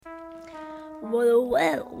Well,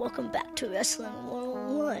 welcome back to Wrestling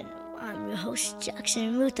 101. I'm your host,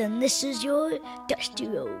 Jaxson Ep, and this is your Dusty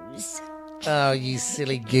Rose. Oh, you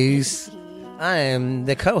silly goose. I am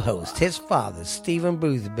the co-host, his father, Stephen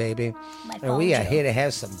Booth, baby. And we are here to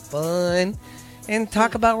have some fun and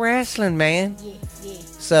talk about wrestling, man. Yeah.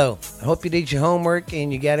 So, I hope you did your homework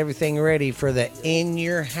and you got everything ready for the In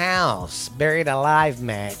Your House Buried Alive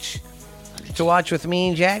match to watch with me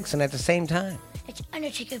and Jaxson at the same time. It's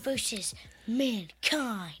Undertaker versus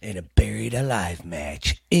Mankind. In a Buried Alive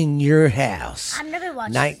match in your house. I've never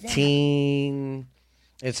watched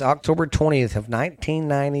It's October 20th of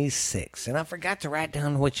 1996. And I forgot to write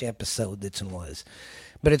down which episode this one was.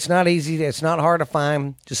 But it's not easy. It's not hard to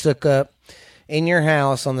find. Just look up In Your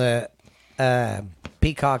House on the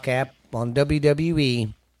Peacock app on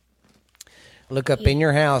WWE. Look up In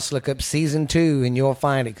Your House. Look up Season 2 and you'll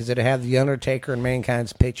find it because it'll have the Undertaker and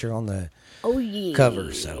Mankind's picture on the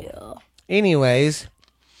cover. So, anyways,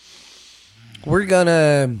 we're going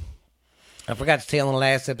to... I forgot to tell in the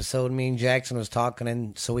last episode, me and Jaxson was talking,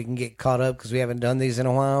 and so we can get caught up because we haven't done these in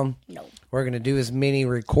a while. No. We're going to do as many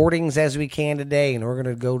recordings as we can today, and we're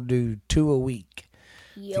going to go do 2 a week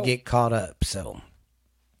to get caught up. So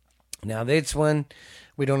now this one,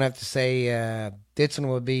 we don't have to say this one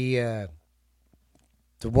will be the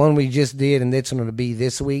one we just did, and this one will be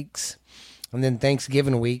this week's. And then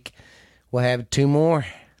Thanksgiving week, we'll have 2 more.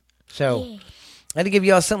 So... I had to give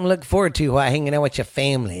y'all something to look forward to while hanging out with your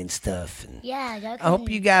family and stuff. And I hope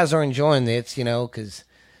you guys are enjoying this, because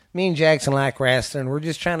me and Jaxson like wrestling. We're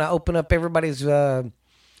just trying to open up everybody's world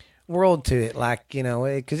to it,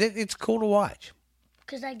 because it's cool to watch.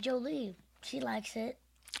 Because like Jolie, she likes it.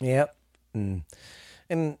 Yep. And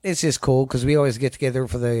it's just cool because we always get together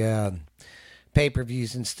for the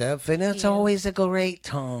pay-per-views and stuff, and it's always a great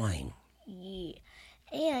time. Yeah.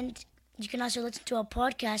 And... you can also listen to our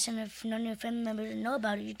podcast, and if none of your family members know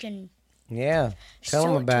about it, you can tell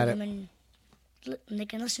them about it. And they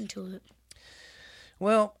can listen to it.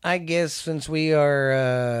 Well, I guess since we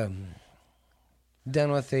are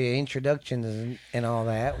done with the introductions and all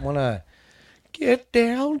that, want to get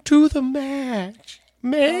down to the match.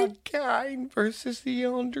 Mankind versus The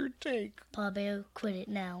Undertaker. Paul Bear, quit it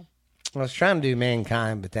now. I was trying to do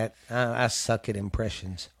Mankind, but that I suck at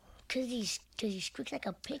impressions. Because he squeaks like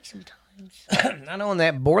a pig sometimes. I know in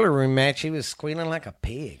that boiler room match, he was squealing like a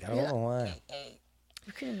pig. I don't know why.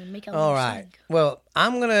 You couldn't even make out all right. Well,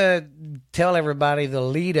 I'm going to tell everybody the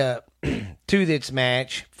lead up to this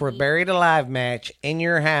match for a Buried Alive match in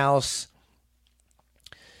your house.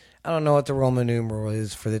 I don't know what the Roman numeral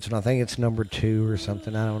is for this one. I think it's number 2 or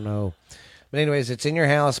something. I don't know. But anyways, it's in your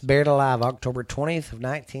house, Buried Alive, October 20th of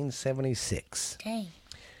 1976. Dang.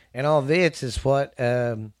 And all this is what...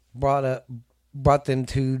 brought them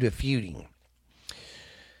to the feuding.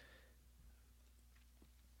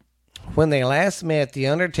 When they last met, The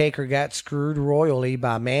Undertaker got screwed royally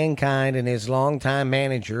by Mankind and his longtime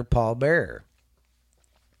manager, Paul Bearer.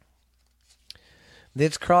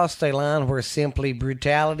 This crossed a line where simply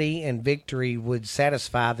brutality and victory would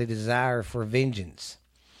satisfy the desire for vengeance.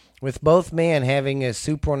 With both men having a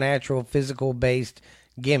supernatural physical-based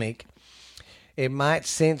gimmick, it might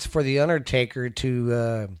sense for The Undertaker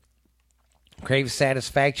to crave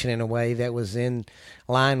satisfaction in a way that was in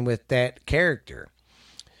line with that character.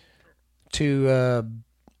 To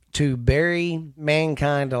bury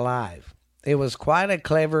Mankind alive. It was quite a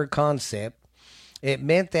clever concept. It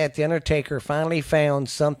meant that The Undertaker finally found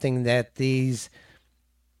something that these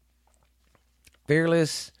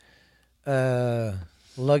fearless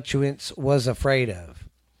luxuriants was afraid of.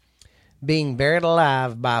 Being buried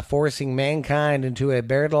alive by forcing Mankind into a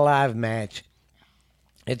buried alive match,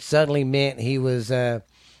 it suddenly meant he was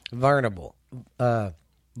vulnerable.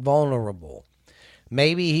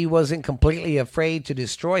 Maybe he wasn't completely afraid to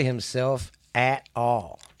destroy himself at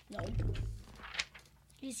all. No.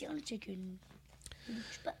 He's the Undertaker.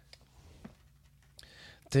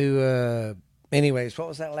 Anyways, what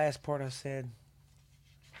was that last part I said?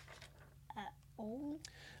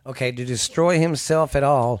 Okay, to destroy himself at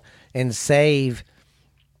all and save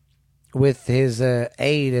with his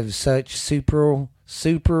aid of such super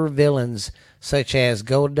villains such as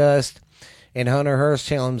Goldust and Hunter Hearst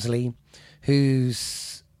Helmsley, who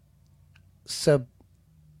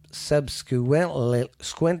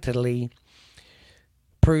subsequently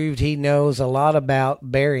proved he knows a lot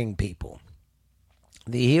about burying people.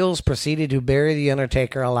 The heels proceeded to bury The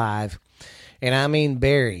Undertaker alive, and I mean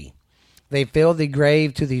bury. They filled the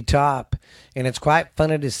grave to the top, and it's quite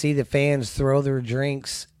funny to see the fans throw their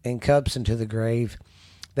drinks and cups into the grave.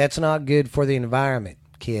 That's not good for the environment,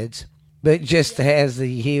 kids. But just as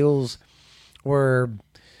the heels were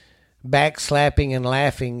backslapping and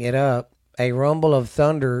laughing it up. A rumble of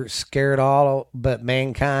thunder scared all but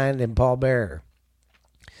Mankind and Paul Bearer.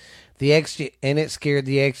 And it scared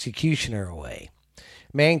the executioner away.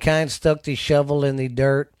 Mankind stuck the shovel in the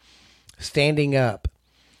dirt, standing up.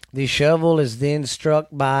 The shovel is then struck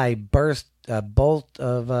by a bolt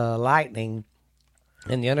of lightning,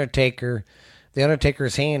 and the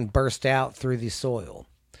Undertaker's hand burst out through the soil,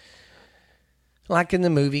 like in the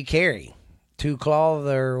movie Carrie, to claw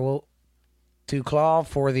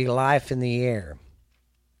for the life in the air.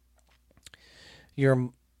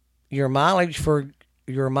 Your mileage for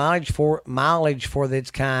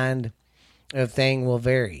this kind of thing will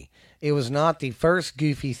vary. It was not the first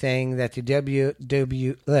goofy thing that the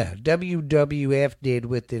WWF did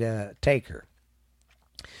with the Taker.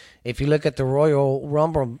 If you look at the Royal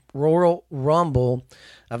Rumble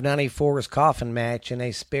of '94's coffin match and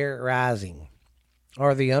a Spirit Rising,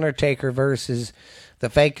 or the Undertaker versus the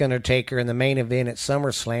fake Undertaker in the main event at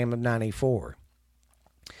SummerSlam of '94.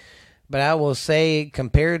 But I will say,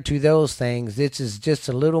 compared to those things, this is just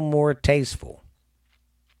a little more tasteful.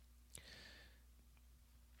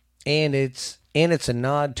 And it's a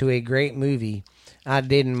nod to a great movie. I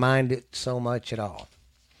didn't mind it so much at all.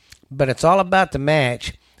 But it's all about the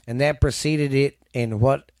match, and that preceded it, and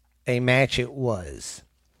what a match it was.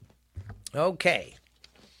 Okay.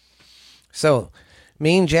 So,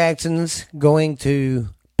 me and Jackson's going to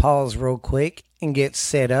pause real quick and get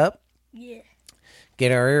set up. Yeah.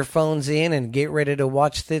 Get our earphones in and get ready to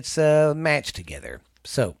watch this match together.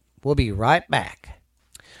 So, we'll be right back.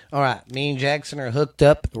 All right, me and Jackson are hooked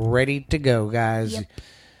up, ready to go, guys. Yep.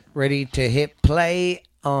 Ready to hit play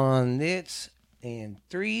on this. And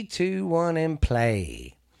 3, 2, 1, and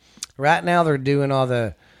play. Right now, they're doing all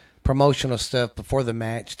the promotional stuff before the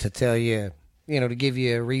match to tell you, to give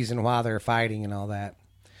you a reason why they're fighting and all that.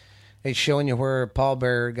 It's showing you where Paul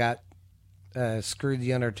Bearer got screwed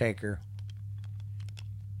the Undertaker.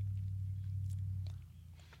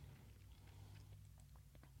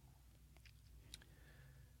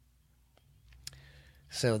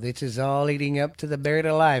 So this is all leading up to the Buried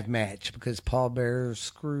Alive match because Paul Bearer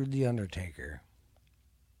screwed the Undertaker.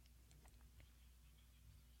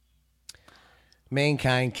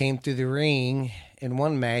 Mankind came through the ring in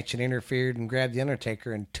one match and interfered and grabbed the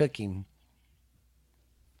Undertaker and took him.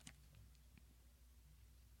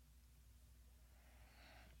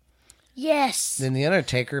 Yes. Then the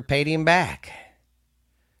Undertaker paid him back.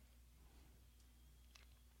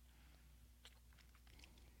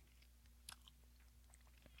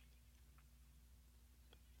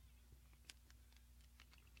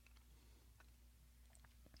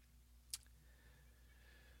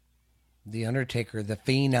 The Undertaker, the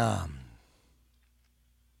Phenom.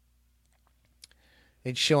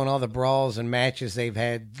 It's showing all the brawls and matches they've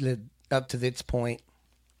had up to this point.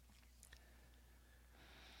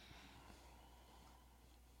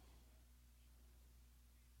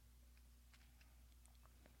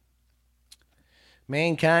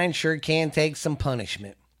 Mankind sure can take some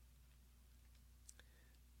punishment.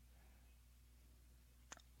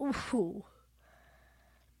 Ooh.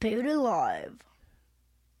 Buried alive.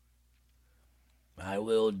 I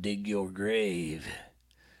will dig your grave.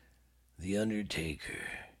 The Undertaker.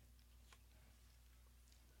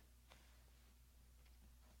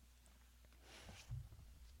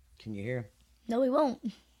 Can you hear? No, we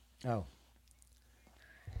won't. Oh.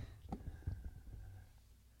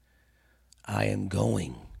 I am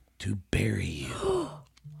going to bury you.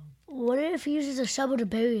 What if he uses a shovel to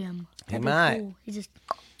bury him? He might. Cool. He just...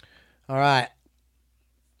 All right.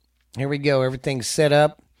 Here we go. Everything's set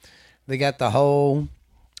up. They got the hole,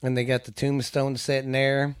 and they got the tombstone sitting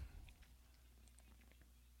there.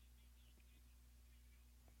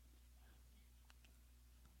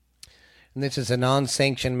 And this is a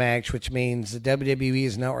non-sanctioned match, which means the WWE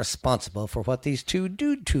is not responsible for what these two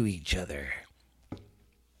do to each other.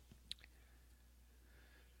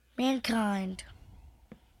 Mankind.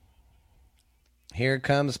 Here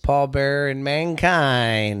comes Paul Bearer and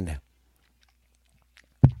Mankind.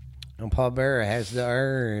 And Paul Bearer has the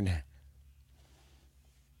urn.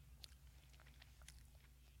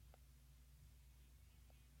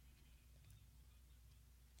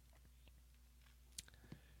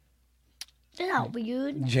 They're not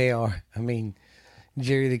weird. Jerry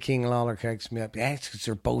the King Lawler cracks me up. That's because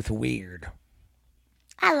they're both weird.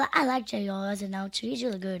 I like JR as an announcer. He's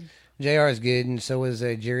really good. JR is good, and so is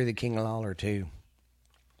Jerry the King Lawler, too.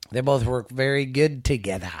 They both work very good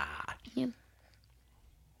together. Yeah.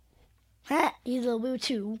 Ha, he's a little weird,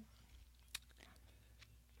 too.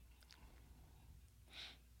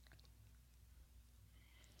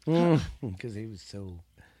 Because he was so...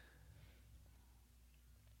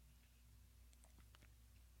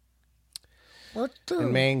 What the?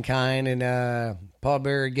 And Mankind and Paul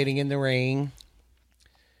Bearer getting in the ring.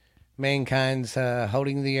 Mankind's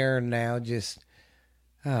holding the urn now, just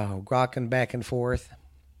rocking back and forth.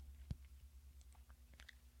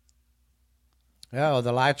 Oh,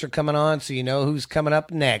 the lights are coming on, so you know who's coming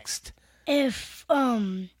up next. If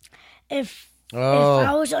I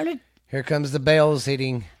was here comes the bells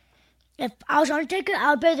hitting. If I was Undertaker,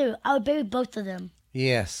 I would bury both of them.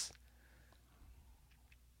 Yes.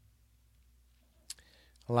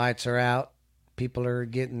 Lights are out. People are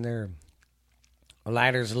getting their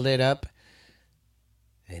lighters lit up.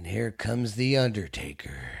 And here comes the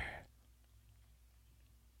Undertaker.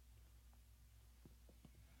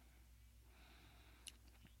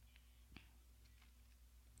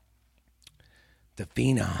 The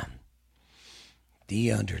Phenom.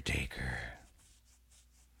 The Undertaker.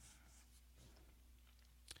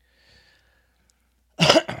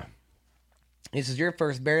 This is your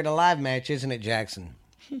first Buried Alive match, isn't it, Jaxson?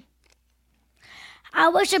 I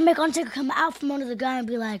wish I'd make Undertaker come out from under the ground and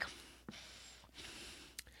be like...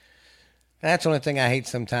 That's the only thing I hate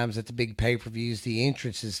sometimes at the big pay-per-views. The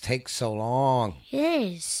entrances take so long.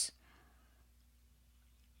 Yes.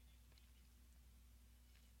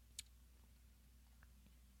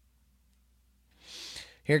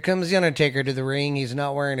 Here comes the Undertaker to the ring. He's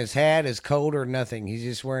not wearing his hat, his coat, or nothing. He's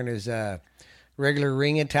just wearing his regular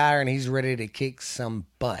ring attire, and he's ready to kick some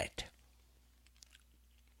butt.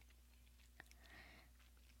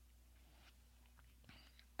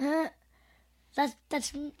 That's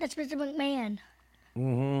Mr. McMahon.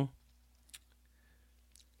 Mm-hmm.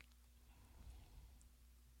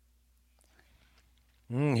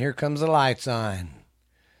 Here comes the lights on.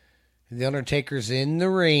 The Undertaker's in the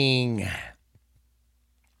ring.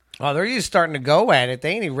 Oh, they're just starting to go at it.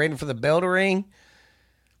 They ain't even waiting for the bell to ring.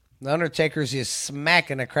 The Undertaker's just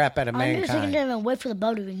smacking the crap out of Mankind. Undertaker didn't even wait for the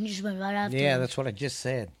bell to ring. He just went right after Yeah, him. that's what I just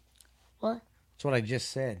said. What? That's what I just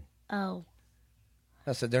said. Oh.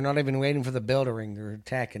 I said they're not even waiting for the bell to ring. They're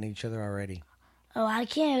attacking each other already. Oh, I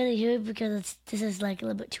can't really hear it because this is like a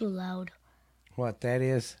little bit too loud. What, that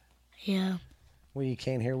is? Yeah. Well, you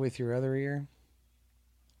can't hear with your other ear?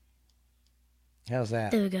 How's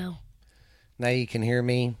that? There we go. Now you can hear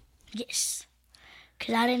me? Yes.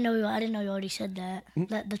 Because I didn't know you already said that.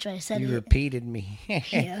 That's why I said You it. repeated me.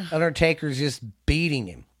 Yeah. Undertaker's just beating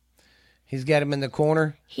him. He's got him in the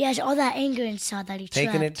corner. He has all that anger inside that he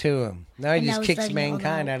taking trapped. it to him. Now he And just now he's kicks letting it all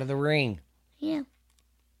Mankind out. out of the ring. Yeah.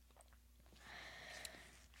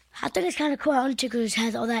 I think it's kind of cool how Undertaker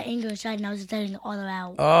has all that anger inside and now he's letting it all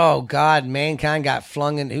out. Oh, God. Mankind got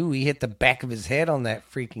flung in. Ooh, he hit the back of his head on that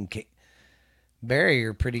freaking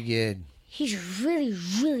barrier pretty good. He's really,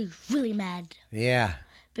 really, really mad. Yeah.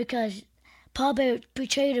 Because Paul Bear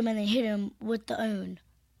betrayed him and then hit him with the urn.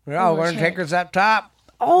 Oh, Undertaker's up top.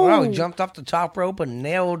 Oh. He jumped off the top rope and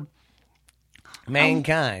nailed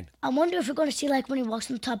Mankind. I wonder if we're going to see like when he walks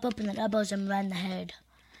on the top up and then elbows him right in the head.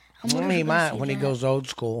 He might when he goes old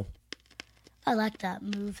school. I like that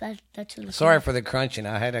move. That's really Sorry cool. for the crunching.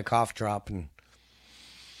 I had a cough drop and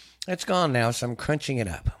it's gone now, so I'm crunching it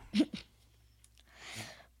up.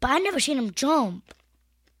 But I never seen him jump.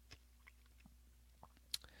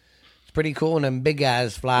 It's pretty cool when them big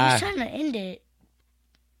guys fly. He's trying to end it.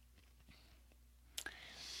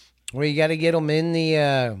 Well, you got to get them in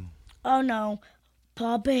the Oh no,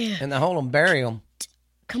 Paul Bear. in the hole and bury them.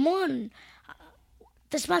 Come on.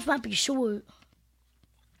 This match might be short.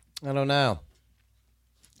 I don't know.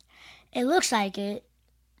 It looks like it.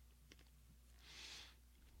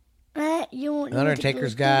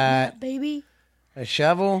 Undertaker's got baby. A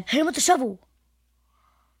shovel. Hit him with the shovel.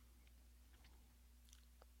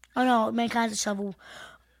 Oh no, Mankind's a shovel.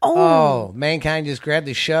 Oh, Mankind just grabbed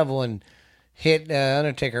the shovel and hit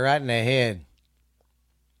Undertaker right in the head.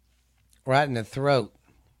 Right in the throat.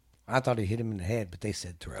 I thought he hit him in the head, but they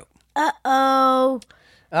said throat. Uh-oh.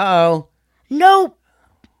 Uh-oh. Nope.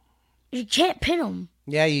 You can't pin him.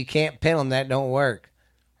 Yeah, you can't pin him. That don't work.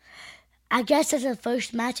 I guess it's the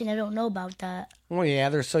first match and I don't know about that. Well, yeah,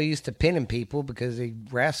 they're so used to pinning people because they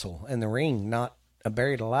wrestle in the ring, not a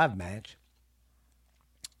buried alive match.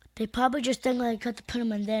 They probably just think like cut to pin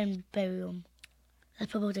him and then bury him.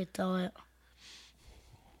 That's probably what they thought.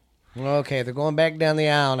 Okay, they're going back down the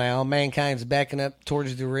aisle now. Mankind's backing up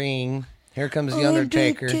towards the ring. Here comes the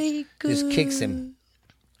Undertaker. Just kicks him.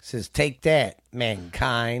 Says, take that,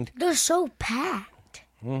 Mankind. They're so packed.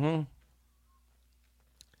 Mm-hmm.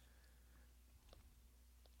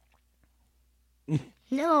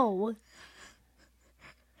 No.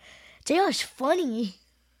 JR's funny.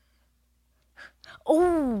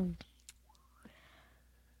 Oh.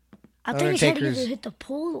 I think his head either hit the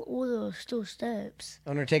pole or the steel steps.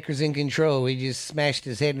 Undertaker's in control. He just smashed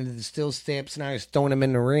his head into the steel steps. Now he's throwing him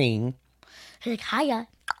in the ring. He's like, hiya.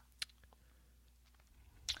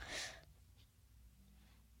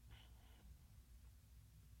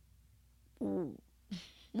 Ooh.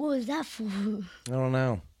 What was that for? I don't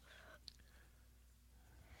know.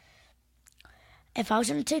 If I was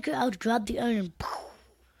Undertaker, I would grab the urn and...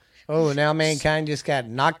 Oh, now Mankind just got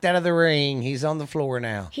knocked out of the ring. He's on the floor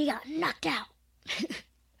now. He got knocked out.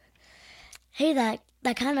 Hey, that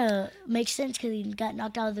kind of makes sense because he got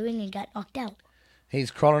knocked out of the ring and got knocked out. He's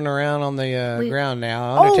crawling around on the ground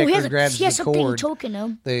now. Undertaker grabs the cord. Choking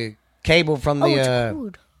him. The cable from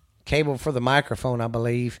the cable for the microphone, I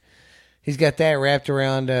believe. He's got that wrapped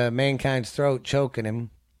around Mankind's throat, choking him.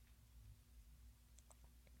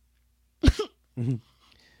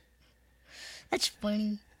 That's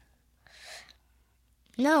funny.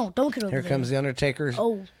 No, don't get over there. Here comes the Undertaker.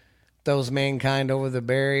 Throws Mankind over the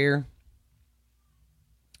barrier.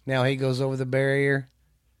 Now he goes over the barrier.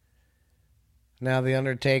 Now the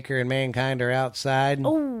Undertaker and Mankind are outside.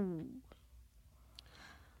 Oh.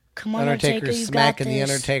 Come on, Undertaker smacking the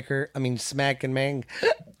Undertaker. Smacking Man.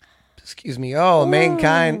 Excuse me. Oh,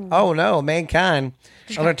 Mankind. Oh, no. Mankind.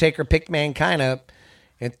 Undertaker picked Mankind up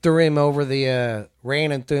and threw him over the,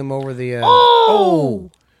 ran and threw him over the,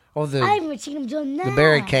 I haven't seen him doing that. The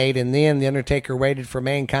barricade, and then the Undertaker waited for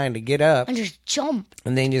Mankind to get up. And just jump.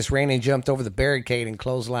 And then just ran and jumped over the barricade and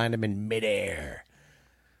clotheslined him in midair.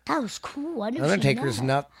 That was cool. Undertaker's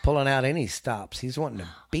not pulling out any stops. He's wanting to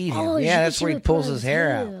beat him. Yeah, that's where he pulls his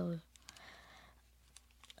hair out.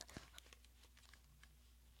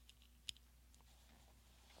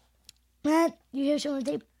 Matt, you hear someone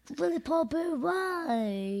say, really Paul Bear,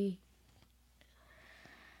 why?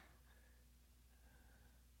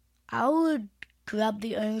 I would grab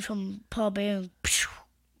the urn from Paul Bear and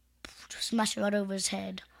smash it right over his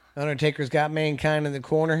head. Undertaker's got Mankind in the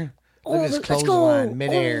corner. Look at his clothesline,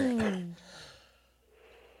 midair.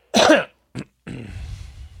 I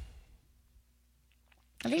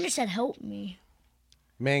think they said help me.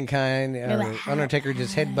 Mankind, Undertaker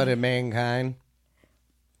just headbutted Mankind.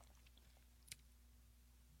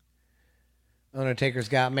 Undertaker's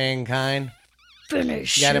got Mankind.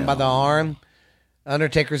 Finish. Got him by the arm.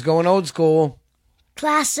 Undertaker's going old school.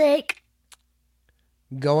 Classic.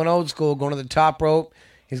 Going old school, going to the top rope.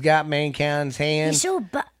 He's got Mankind's hand. He's so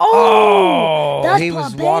bad. He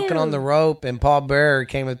was walking on the rope, and Paul Bearer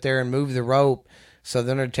came up there and moved the rope so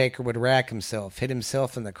the Undertaker would rack himself, hit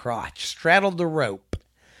himself in the crotch, straddled the rope.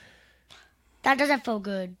 That doesn't feel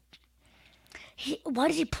good. Why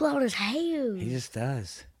does he pull out his hair? He just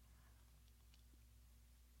does.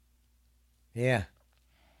 Yeah.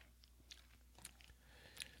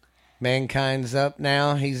 Mankind's up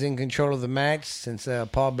now. He's in control of the match since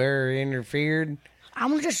Paul Bearer interfered. I'm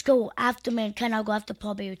going to just go after Mankind. I'll go after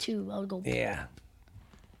Paul Bearer too. I'll go. Yeah.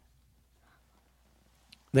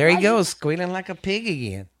 There he goes, squealing like a pig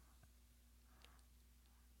again.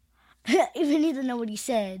 Even need to know what he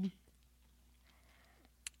said.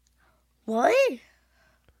 What?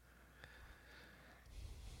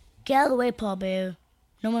 Get out of the way, Paul Bearer.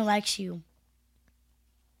 No one likes you.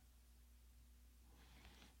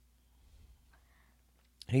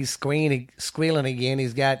 He's squealing again.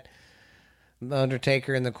 He's got the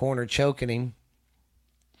Undertaker in the corner choking him.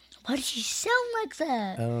 Why does he sound like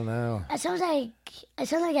that? I don't know. It sounds like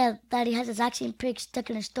that he has his Jaxson prick stuck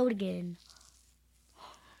in his throat again.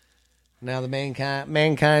 Now the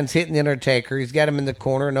Mankind's hitting the Undertaker. He's got him in the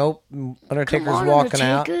corner. Nope. Undertaker's walking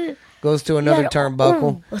out. Goes to another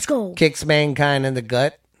turnbuckle. Let's go. Kicks Mankind in the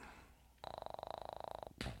gut.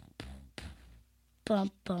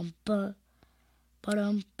 Bum bum bum.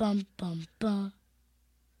 Bum bum bum bum.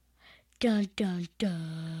 Dun dun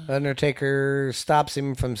dun. Undertaker stops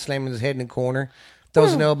him from slamming his head in the corner.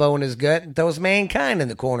 Throws an elbow in his gut and throws Mankind in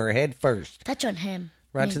the corner head first. Touch on him.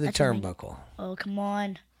 Right to the turnbuckle. Oh, come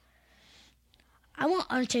on. I want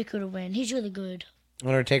Undertaker to win. He's really good.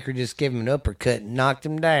 Undertaker just gave him an uppercut and knocked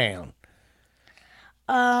him down.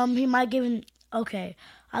 He might give him... Okay.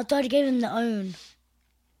 I thought he gave him the own.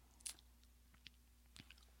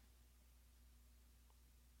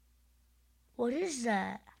 What is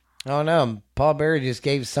that? Oh, no. Paul Bearer just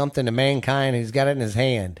gave something to Mankind. He's got it in his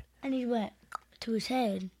hand. And he went to his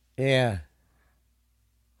head. Yeah.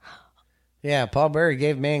 Yeah, Paul Bearer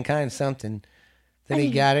gave Mankind something. Then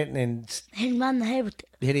he got it and hit him right in the head.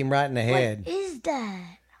 Hit him right in the head. What is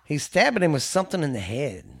that? He's stabbing him with something in the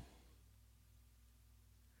head.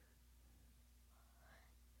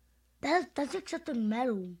 That's like something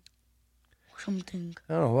metal. Or something.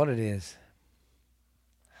 I don't know what it is.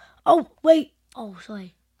 Oh, wait. Oh,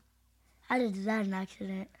 sorry. How did that an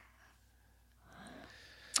accident?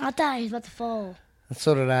 I thought he was about to fall.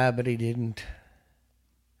 So did I, but he didn't.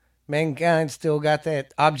 Mankind still got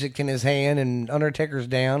that object in his hand, and Undertaker's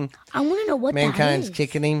down. I want to know what Mankind's that is.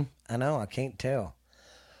 kicking him. I know, I can't tell.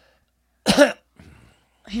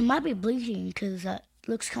 He might be bleeding because that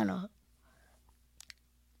looks kind of...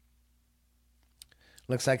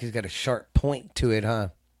 Looks like he's got a sharp point to it, huh?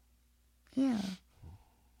 Yeah.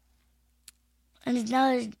 And now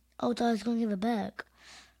I thought he was going to give it back.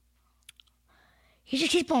 He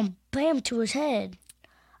just keeps on bam to his head.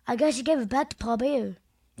 I guess he gave it back to Paul Bear.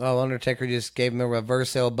 Oh, Undertaker just gave him a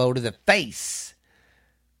reverse elbow to the face.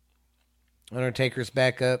 Undertaker's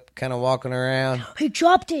back up, kind of walking around. He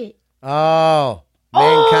dropped it. Oh,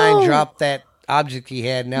 Mankind dropped that object he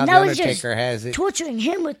had. Now the he's Undertaker has it. Torturing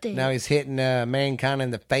him with it. Now he's hitting Mankind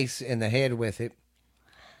in the face, in the head with it.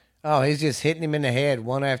 Oh, he's just hitting him in the head,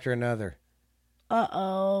 one after another.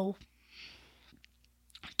 Uh-oh.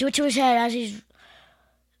 Do it to his head as he's...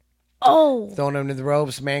 Oh. Throwing him to the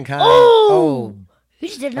ropes, Mankind. Oh. He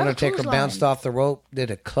just did another Undertaker clothesline. bounced off the rope,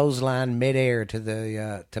 did a clothesline midair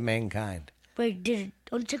to Mankind. Wait, did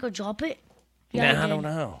Undertaker drop it? Yeah, Yeah, I don't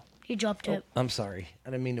know. He dropped it. I'm sorry. I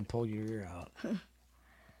didn't mean to pull your ear out.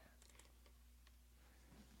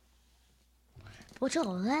 What's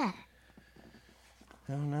all that?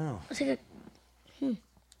 I don't know. It's like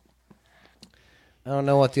I don't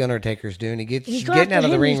know what the Undertaker's doing. He's going getting out after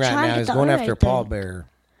of the him. ring He's right trying to now. get He's the going other after right Paul there. Bear.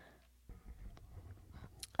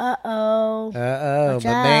 Uh-oh. But out.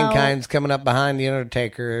 Mankind's coming up behind the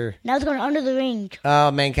Undertaker. Now it's going under the ring.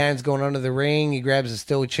 Oh, Mankind's going under the ring. He grabs a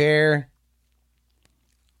steel chair.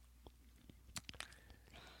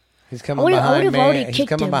 He's coming He's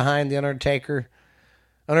coming behind the Undertaker.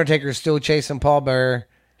 Undertaker's still chasing Paul Bear.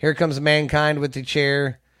 Here comes Mankind with the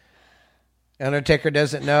chair. Undertaker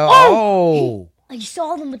doesn't know. Oh! I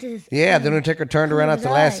saw them with his... Yeah, the Undertaker turned around at the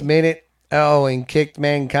last minute. Oh, and kicked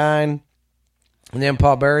Mankind. And then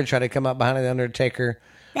Paul Bear tried to come up behind the Undertaker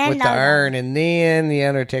with the urn. And then the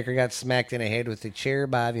Undertaker got smacked in the head with the chair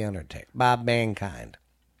by Mankind.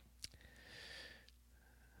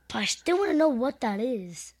 But I still want to know what that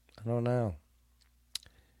is. I don't know.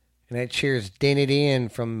 And that chair's dented in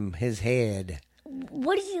from his head.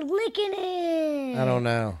 What is he licking it? I don't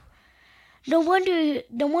know. No wonder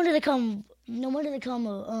they come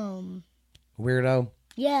Weirdo.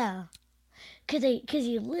 yeah. Cause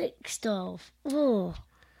he lick stuff. Oh.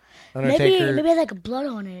 Undertaker. Maybe it had like a blood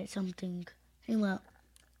on it or something. Anyway.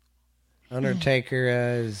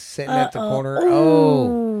 Undertaker is sitting at the corner.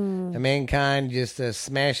 Oh. The Mankind just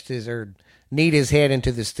smashed kneed his head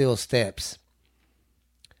into the steel steps.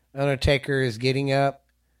 Undertaker is getting up.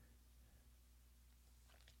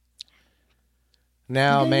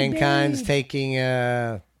 Now Mankind's taking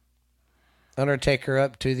Undertaker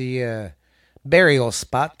up to the burial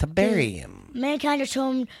spot to bury him. Mankind just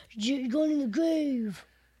told him, "You're going in the grave."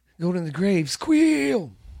 Going in the grave,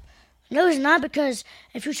 squeal. No, it's not, because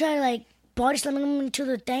if you try to like body slam him into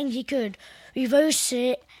the thing, he could reverse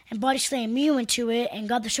it and body slam you into it and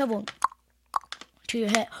grab the shovel to your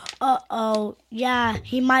head. Uh-oh. Yeah,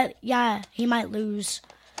 he might lose.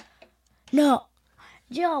 No.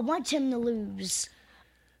 Yeah, I want him to lose.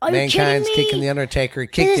 Are you kidding me? Mankind's kicking the Undertaker. He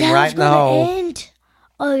kicked him right in the hole. End?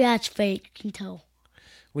 Oh, yeah, it's fake. You can tell.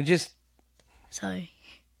 Sorry.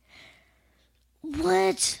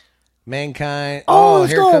 What? Mankind. Oh,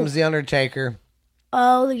 here comes the Undertaker.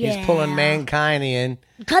 Oh, yeah. He's pulling Mankind in.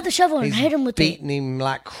 Cut the shovel and hit him with it. He's beating him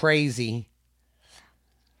like crazy.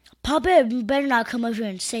 Papa better not come over here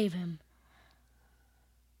and save him.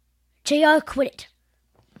 JR, quit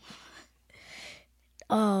it.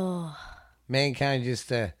 Oh. Mankind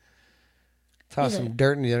just tossed some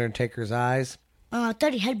dirt in the Undertaker's eyes. I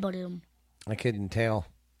thought he headbutted him. I couldn't tell.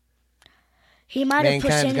 He might have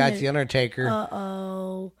pushed Mankind's got the Undertaker.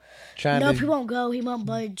 Uh-oh. Nope, he won't go. He won't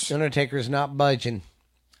budge. The Undertaker's not budging.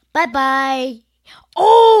 Bye-bye.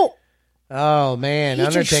 Oh! Oh, man.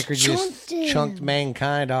 Undertaker just chunked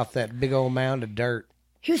Mankind off that big old mound of dirt.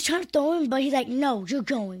 He was trying to throw him, but he's like, no, you're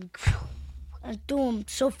going. I threw him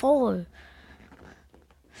so far.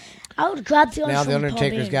 I would grab the Now the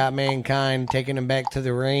Undertaker's got Mankind, taking him back to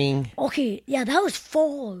the ring. Okay, yeah, that was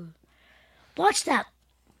far. Watch that.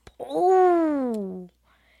 Oh.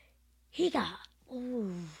 He got...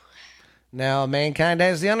 Oh. Now Mankind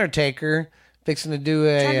has the Undertaker fixing to do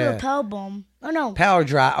a power bomb. Oh, no. Power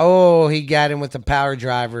drive. Oh, he got him with the power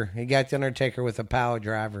driver. He got the Undertaker with a power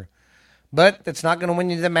driver. But that's not going to win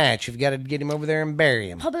you the match. You've got to get him over there and bury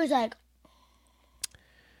him. Papa was like...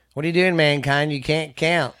 What are you doing, Mankind? You can't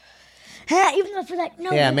count. Even though for like,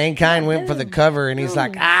 no. Yeah, Mankind went for the cover, and he's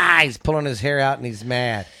like, he's pulling his hair out, and he's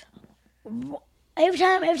mad. Every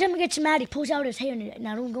time he gets mad, he pulls out his hair, and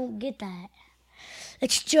I don't get that.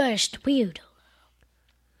 It's just weird.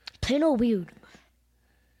 Plain old weird.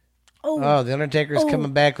 Oh, the Undertaker's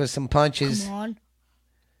coming back with some punches. Come on.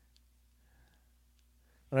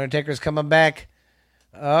 Undertaker's coming back.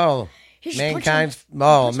 Oh,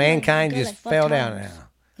 Mankind just fell down now.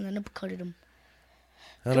 And then uppercutted him.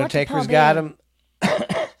 Undertaker's got him.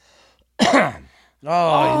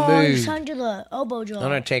 Oh, he moved. He's trying to do the elbow drop.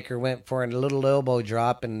 Undertaker went for a little elbow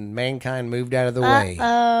drop, and Mankind moved out of the way.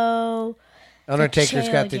 Undertaker's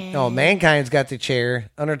got Mankind's got the chair.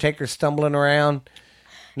 Undertaker's stumbling around.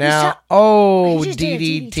 Now,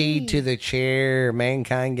 DDT to the chair.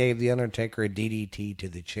 Mankind gave the Undertaker a DDT to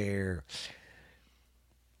the chair.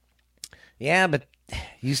 Yeah, but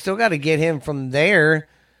you still got to get him from there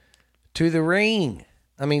to the ring.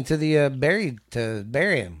 I mean, to the bury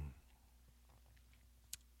him.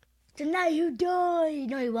 Tonight you die.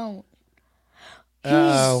 No, he won't.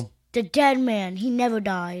 He's the dead man. He never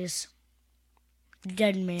dies.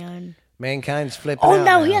 Dead man. Mankind's flipping out. Oh,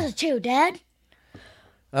 no, he has a chair, Dad.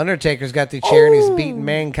 Undertaker's got the chair and he's beating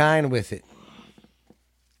Mankind with it.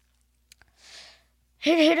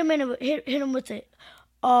 Hit him with it.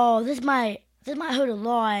 Oh, this might hurt a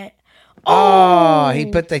lot. Oh, he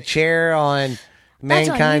put the chair on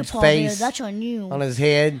Mankind's face. That's on you. On his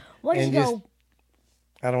head. What did he go?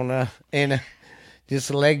 I don't know. And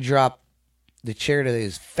just a leg drop the chair to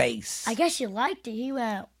his face. I guess you liked it. He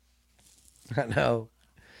went. I know.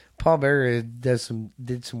 Paul Bearer did some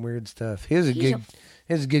weird stuff. He was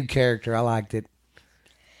a good character. I liked it.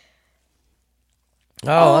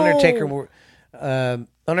 Undertaker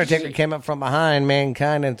came up from behind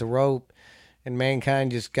Mankind at the rope, and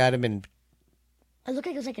Mankind just got him and it looked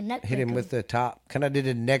like it was like a neck breaker. Hit him with the top. Kind of did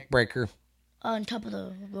a neck breaker. On top of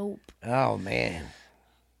the rope. Oh, man.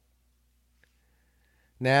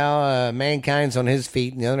 Now Mankind's on his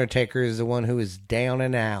feet, and the Undertaker is the one who is down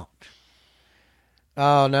and out.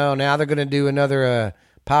 Oh, no. Now they're going to do another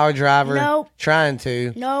power driver. Nope. Trying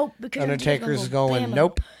to. Nope. Because Undertaker's going,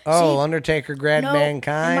 nope. Oh, see, Undertaker grabbed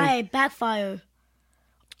Mankind. It might backfire.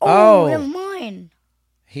 Oh, never mind.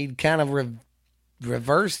 He kind of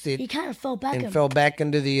reversed it. He kind of fell back. And fell back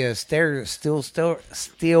into the steel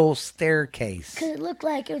staircase. Because it looked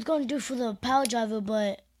like it was going to do for the power driver,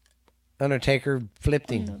 but Undertaker flipped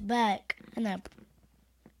him. Back. And that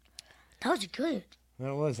was good.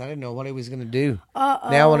 Well, it was. I didn't know what he was going to do. Uh-oh.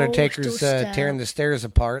 Now Undertaker's tearing the stairs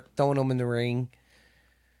apart, throwing them in the ring.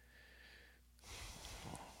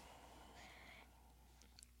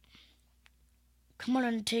 Come on,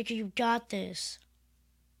 Undertaker, you got this.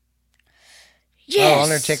 Yes! Oh,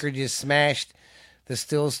 Undertaker just smashed the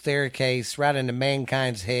steel staircase right into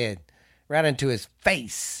Mankind's head. Right into his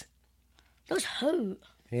face. Those hurt.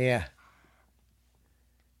 Yeah.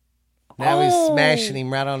 Now he's smashing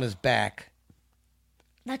him right on his back.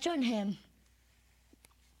 That's on him.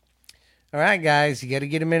 All right, guys. You got to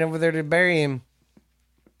get him in over there to bury him.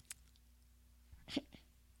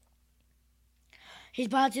 He's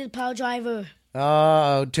about to do the power driver.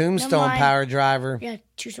 Oh, tombstone power driver. Yeah,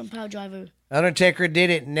 tombstone power driver. Undertaker did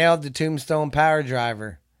it. Nailed the tombstone power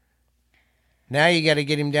driver. Now you got to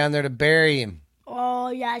get him down there to bury him. Oh,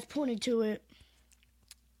 yeah, it's pointing to it.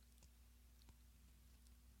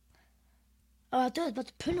 Oh, I thought I was about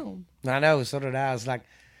to pin him. I know, so did I. I was like,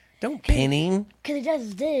 don't pin him. Because he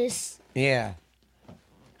does this. Yeah.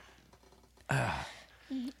 Oh,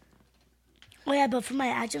 yeah, but for my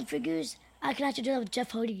action figures, I can actually do that with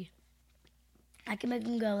Jeff Hardy. I can make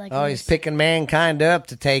him go like this. He's picking Mankind up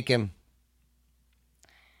to take him.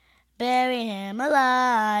 Bury him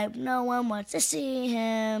alive. No one wants to see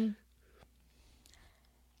him.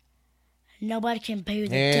 Nobody can bury the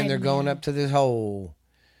dead And they're going up to this hole.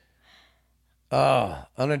 Oh,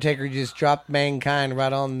 Undertaker just dropped Mankind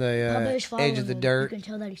right on the edge of the dirt. You can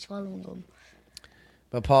tell that he's following them.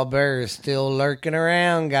 But Paul Bearer is still lurking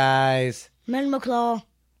around, guys. Mandible Claw.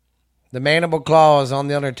 The Mandible Claw is on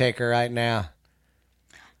the Undertaker right now.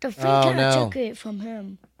 The Fiend kind of took it from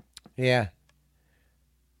him. Yeah.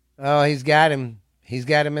 Oh, he's got him. He's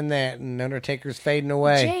got him in that, and Undertaker's fading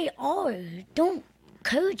away. JR, don't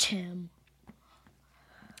coach him.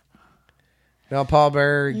 No, Paul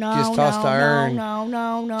Bearer just tossed the urn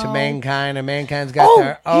to Mankind, and Mankind's got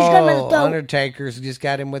the... Oh, Undertaker's just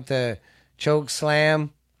got him with the choke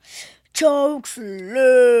slam. Choke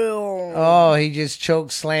slam. Oh, he just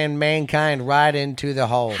choke slammed Mankind right into the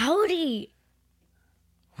hole. How did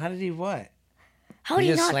he what? He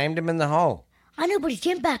just slammed him in the hole. I know, but he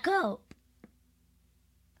came back up.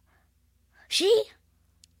 See?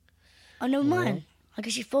 Oh, never mind. I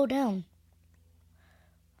guess he fell down.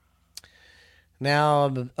 Now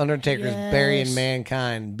the Undertaker's Yes. burying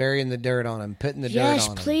Mankind, burying the dirt on him, putting the dirt on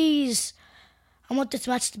him. Yes, please. I want this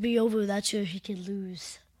match to be over. That's where he can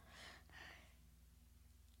lose.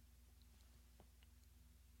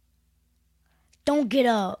 Don't get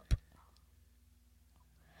up.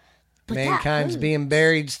 But Mankind's being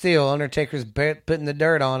buried still. Undertaker's putting the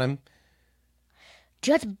dirt on him.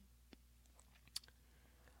 Just,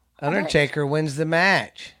 Undertaker wins the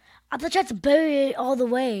match. I thought you had to bury it all the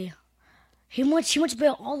way. He wants to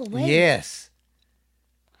bury it all the way. Yes.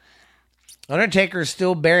 Undertaker's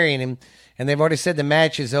still burying him, and they've already said the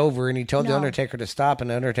match is over, and he told the Undertaker to stop, and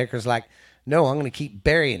the Undertaker's like, no, I'm going to keep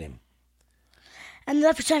burying him. And the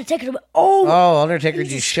ref was trying to take it away. Undertaker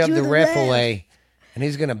just shoved the ref away, and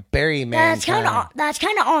he's going to bury Mankind. That's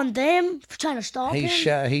kind of on them for trying to stop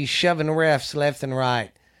him. He's shoving refs left and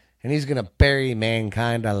right, and he's going to bury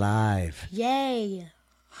Mankind alive. Yay.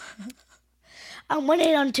 I'm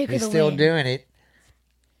winning Undertaker. He's still doing it.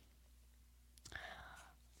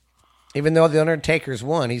 Even though the Undertaker's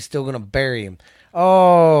won, he's still going to bury him.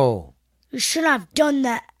 Oh. You shouldn't have done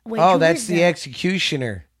that. Wait, that's the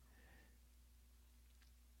Executioner.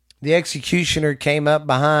 The Executioner came up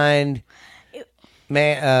behind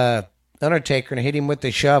Undertaker and hit him with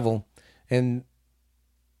the shovel. And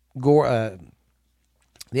the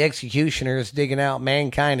Executioner is digging out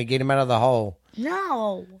Mankind to get him out of the hole.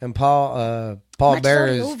 No. And Paul Bearer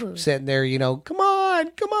is sitting there, come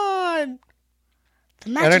on. The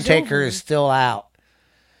match Undertaker is still out.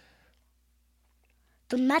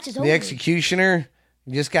 The match is over. The Executioner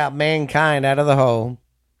just got Mankind out of the hole.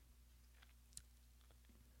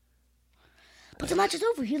 But the match is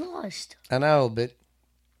over. He lost. I know, but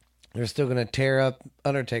they're still going to tear up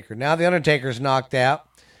Undertaker. Now the Undertaker's knocked out.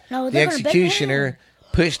 No, the Executioner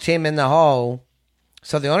pushed him in the hole.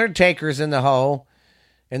 So the Undertaker's in the hole,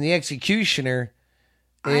 and the Executioner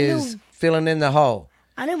is filling in the hole.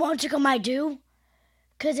 I know what Undertaker might do.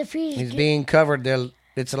 Because if he's being covered,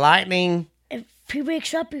 it's lightning. If he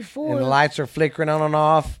wakes up before... And the lights are flickering on and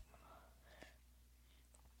off.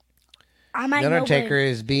 The Undertaker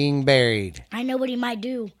is being buried. I know what he might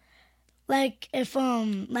do. Before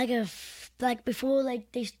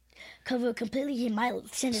they cover it completely, he might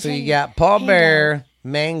send his So you got Paul Bearer,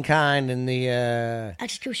 Mankind, and the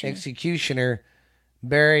Executioner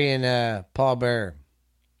burying Paul Bearer.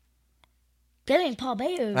 Burying Paul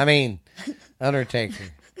Bearer? I mean, Undertaker.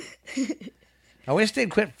 I wish they'd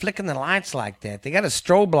quit flicking the lights like that. They got a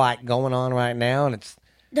strobe light going on right now, and it's...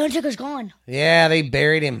 The Undertaker's gone. Yeah, they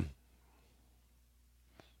buried him.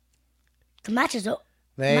 The match is over.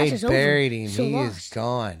 They buried him. He is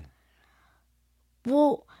gone.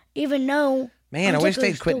 Well, even though... Man, I wish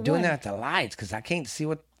they'd quit doing that with the lights, because I can't see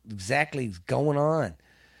what exactly is going on.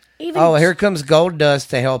 Here comes Goldust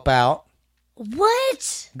to help out.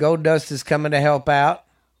 What? Goldust is coming to help out.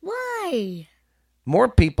 Why? More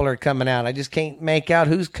people are coming out. I just can't make out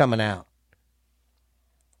who's coming out.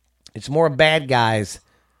 It's more bad guys.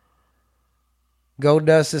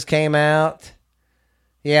 Goldust has came out.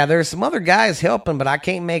 Yeah, there's some other guys helping, but I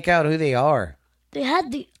can't make out who they are.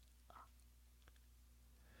 I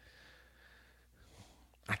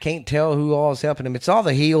can't tell who all is helping them. It's all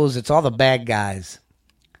the heels. It's all the bad guys.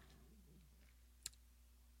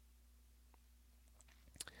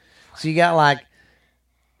 So you got like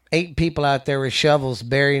 8 people out there with shovels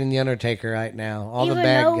burying the Undertaker right now. All the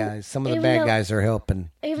bad guys. Some of the bad guys are helping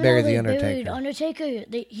bury the Undertaker.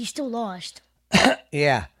 He still lost.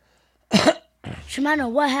 Yeah. So no matter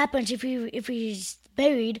what happens, if he's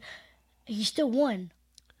buried, he still won.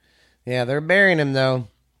 Yeah, they're burying him though.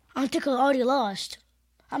 Undertaker already lost.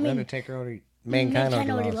 Mankind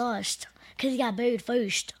already lost because he got buried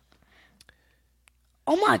first.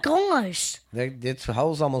 Oh my gosh! This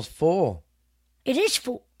hole's almost full. It is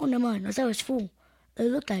full. Oh no, man! I thought it was full. It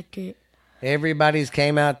looked like it. Everybody's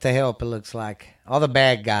came out to help. It looks like all the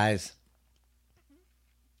bad guys.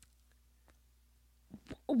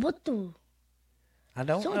 What the? I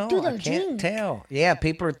don't know. I can't tell. Yeah,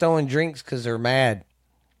 people are throwing drinks because they're mad.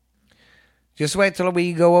 Just wait till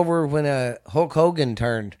we go over when Hulk Hogan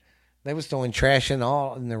turned. They was throwing trash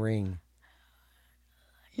all in the ring.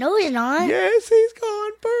 No, he's not. Yes, he's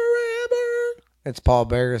gone forever. That's Paul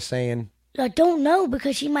Bearer saying. I don't know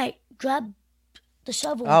because he might grab the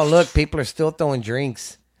shovel. Oh, look, people are still throwing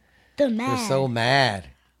drinks. They're mad. They're so mad.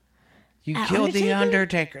 You killed the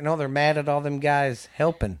Undertaker. No, they're mad at all them guys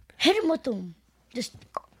helping. Hit him with them. Just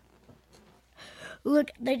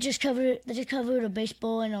look. They just covered a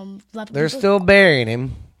baseball and They're still burying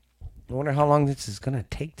him. I wonder how long this is gonna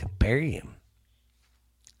take to bury him.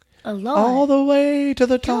 A lot. All the way to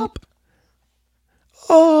the top.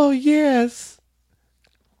 Oh yes.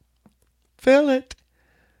 Feel it.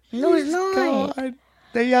 No, it's He's not. gone.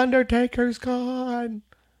 The Undertaker's gone.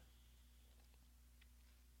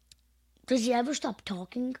 Does he ever stop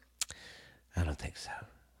talking? I don't think so.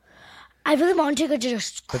 I really want Undertaker to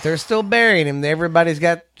just... But they're still burying him. Everybody's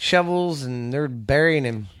got shovels and they're burying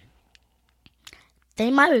him. They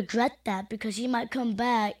might regret that because he might come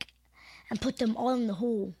back and put them all in the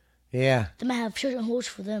hole. Yeah. They might have certain holes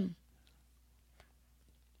for them.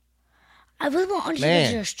 I really want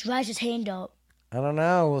Undertaker to just rise his hand up. I don't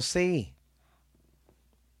know. We'll see.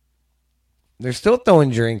 They're still throwing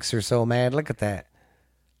drinks. They're so mad. Look at that.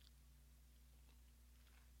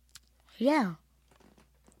 Yeah.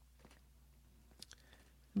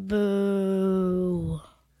 Boo.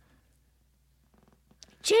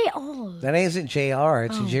 JR. That isn't JR.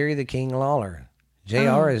 It's Jerry the King Lawler.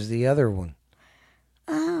 JR is the other one.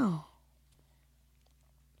 Oh.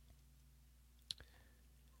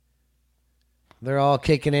 They're all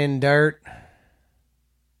kicking in dirt.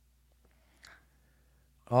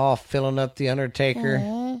 All filling up the Undertaker.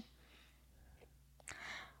 Aww.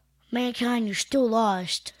 Mankind, you still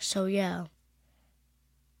lost, so yeah.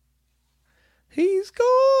 He's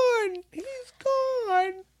gone. He's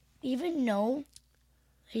gone. Even though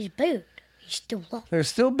he's buried, he's still lost. They're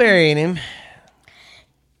still burying him.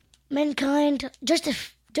 Mankind, just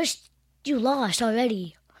you lost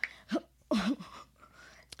already.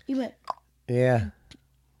 You went. Yeah.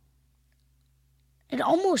 It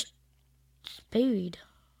almost buried.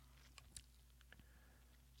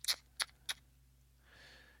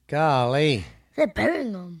 Golly. They're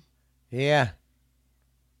burying him. Yeah.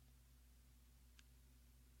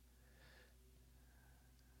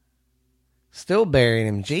 Still burying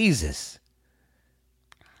him. Jesus.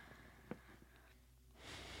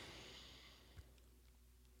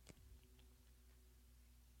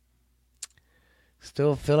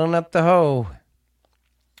 Still filling up the hole.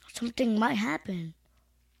 Something might happen.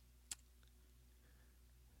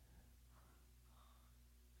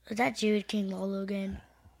 Is that Jerry King Lawler again?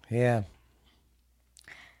 Yeah.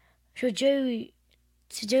 So Jerry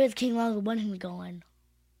the King Lawler want him gone.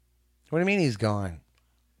 What do you mean he's gone?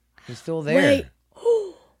 He's still there. Wait.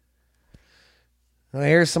 Well,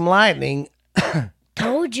 here's some lightning.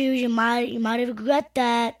 Told you, you might have regret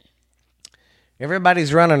that.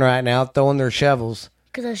 Everybody's running right now, throwing their shovels.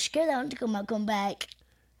 Because I was scared that Undertaker might come back.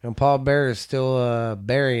 And Paul Bearer is still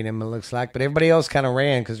burying him, it looks like. But everybody else kind of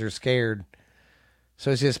ran because they're scared. So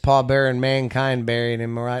it's just Paul Bearer and Mankind burying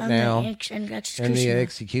him right now. And the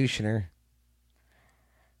executioner.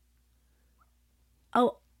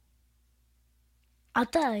 Oh. I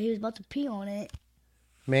thought he was about to pee on it.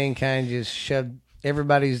 Mankind just shoved.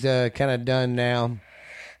 Everybody's kind of done now.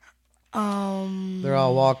 They're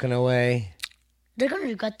all walking away. They're going to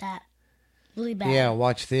regret that. Really bad. Yeah,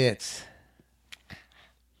 watch this.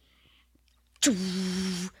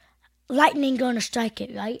 Lightning going to strike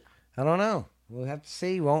it, right? I don't know. We'll have to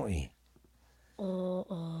see, won't we?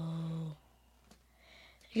 Oh.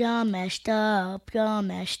 You're messed up. You're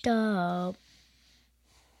messed up.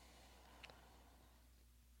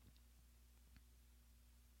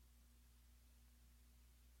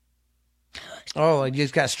 Oh, he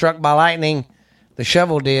just got struck by lightning. The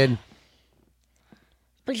shovel did.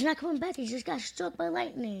 But he's not coming back. He just got struck by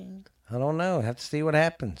lightning. I don't know. Have to see what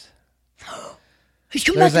happens. He's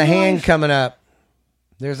coming There's back a hand alive. coming up.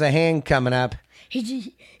 There's a hand coming up. He's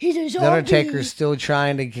a zombie. The Undertaker's still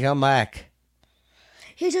trying to come back.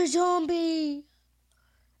 He's a zombie.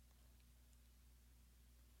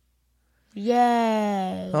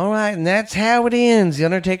 Yay. All right, and that's how it ends. The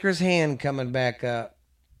Undertaker's hand coming back up.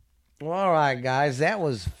 Well, all right, guys. That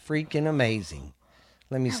was freaking amazing.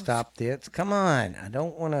 Let me stop this. Come on. I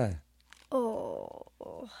don't want to. Oh.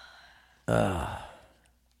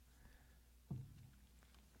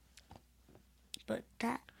 But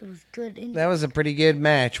that was good ending. That was a pretty good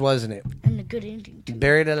match, wasn't it? And a good ending, too.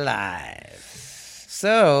 Buried alive.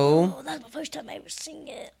 So, Oh, that's my first time I ever seen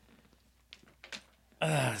it.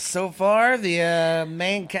 so far, the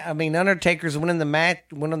Undertaker's won the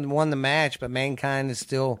match, but Mankind has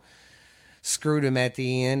still screwed him at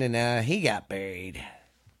the end, and he got buried.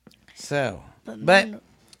 So, but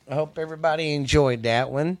I hope everybody enjoyed that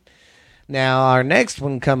one. Now, our next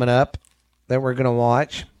one coming up that we're going to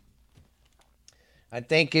watch, I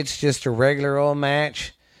think it's just a regular old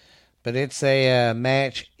match, but it's a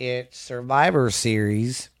match at Survivor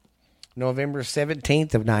Series, November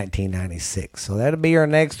 17th of 1996. So that'll be our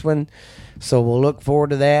next one. So we'll look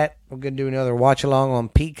forward to that. We're going to do another watch along on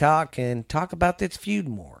Peacock and talk about this feud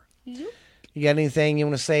more. Yep. You got anything you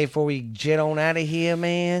want to say before we jet on out of here,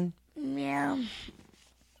 man? Yeah.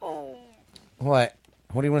 Oh. What?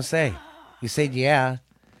 What do you want to say? You said yeah.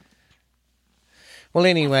 Well,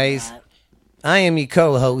 anyways, I am your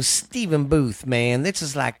co-host, Stephen Booth, man. This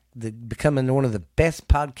is like becoming one of the best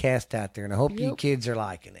podcasts out there, and I hope you kids are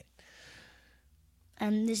liking it.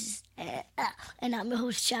 And this is, and I'm your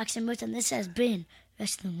host, Jaxson Ep, and this has been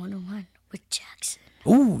Wrestling 101 with Jaxson.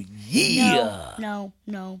 Ooh, yeah. No.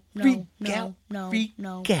 Freak out,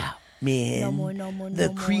 man. No more.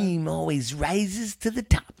 The cream always rises to the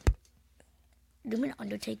top. You mean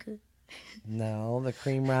Undertaker? No, the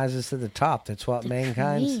cream rises to the top. That's what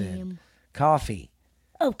Mankind said. Coffee.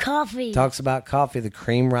 Oh, coffee. Talks about coffee. The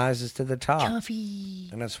cream rises to the top. Coffee.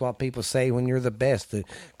 And that's what people say when you're the best. The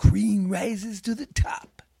cream rises to the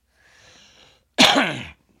top.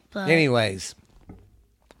 Anyways,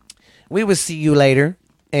 we will see you later.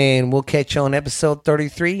 And we'll catch you on episode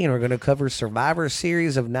 33. And we're going to cover Survivor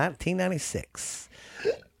Series of 1996.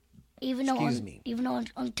 Even though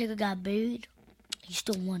Undertaker got buried, he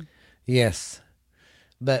still won. Yes.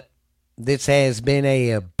 But this has been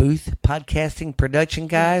a Booth podcasting production,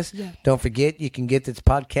 guys. Yeah. Don't forget, you can get this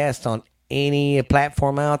podcast on any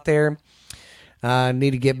platform out there. I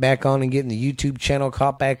need to get back on and getting the YouTube channel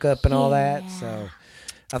caught back up and all that. So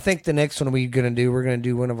I think the next one we're going to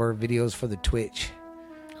do one of our videos for the Twitch.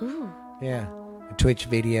 Ooh. Yeah, a Twitch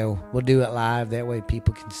video. We'll do it live. That way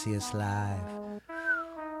people can see us live.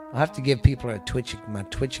 I'll have to give people my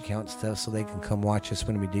Twitch account stuff so they can come watch us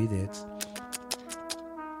when we do this.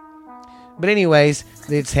 But anyways,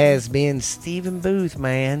 this has been Stephen Booth,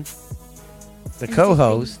 man. The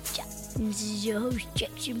co-host. This is your host,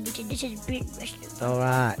 Jaxson, but this has been Wrestling All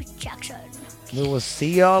right. with Jaxson. We will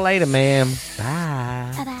see y'all later, ma'am.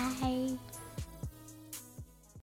 Bye. Bye-bye.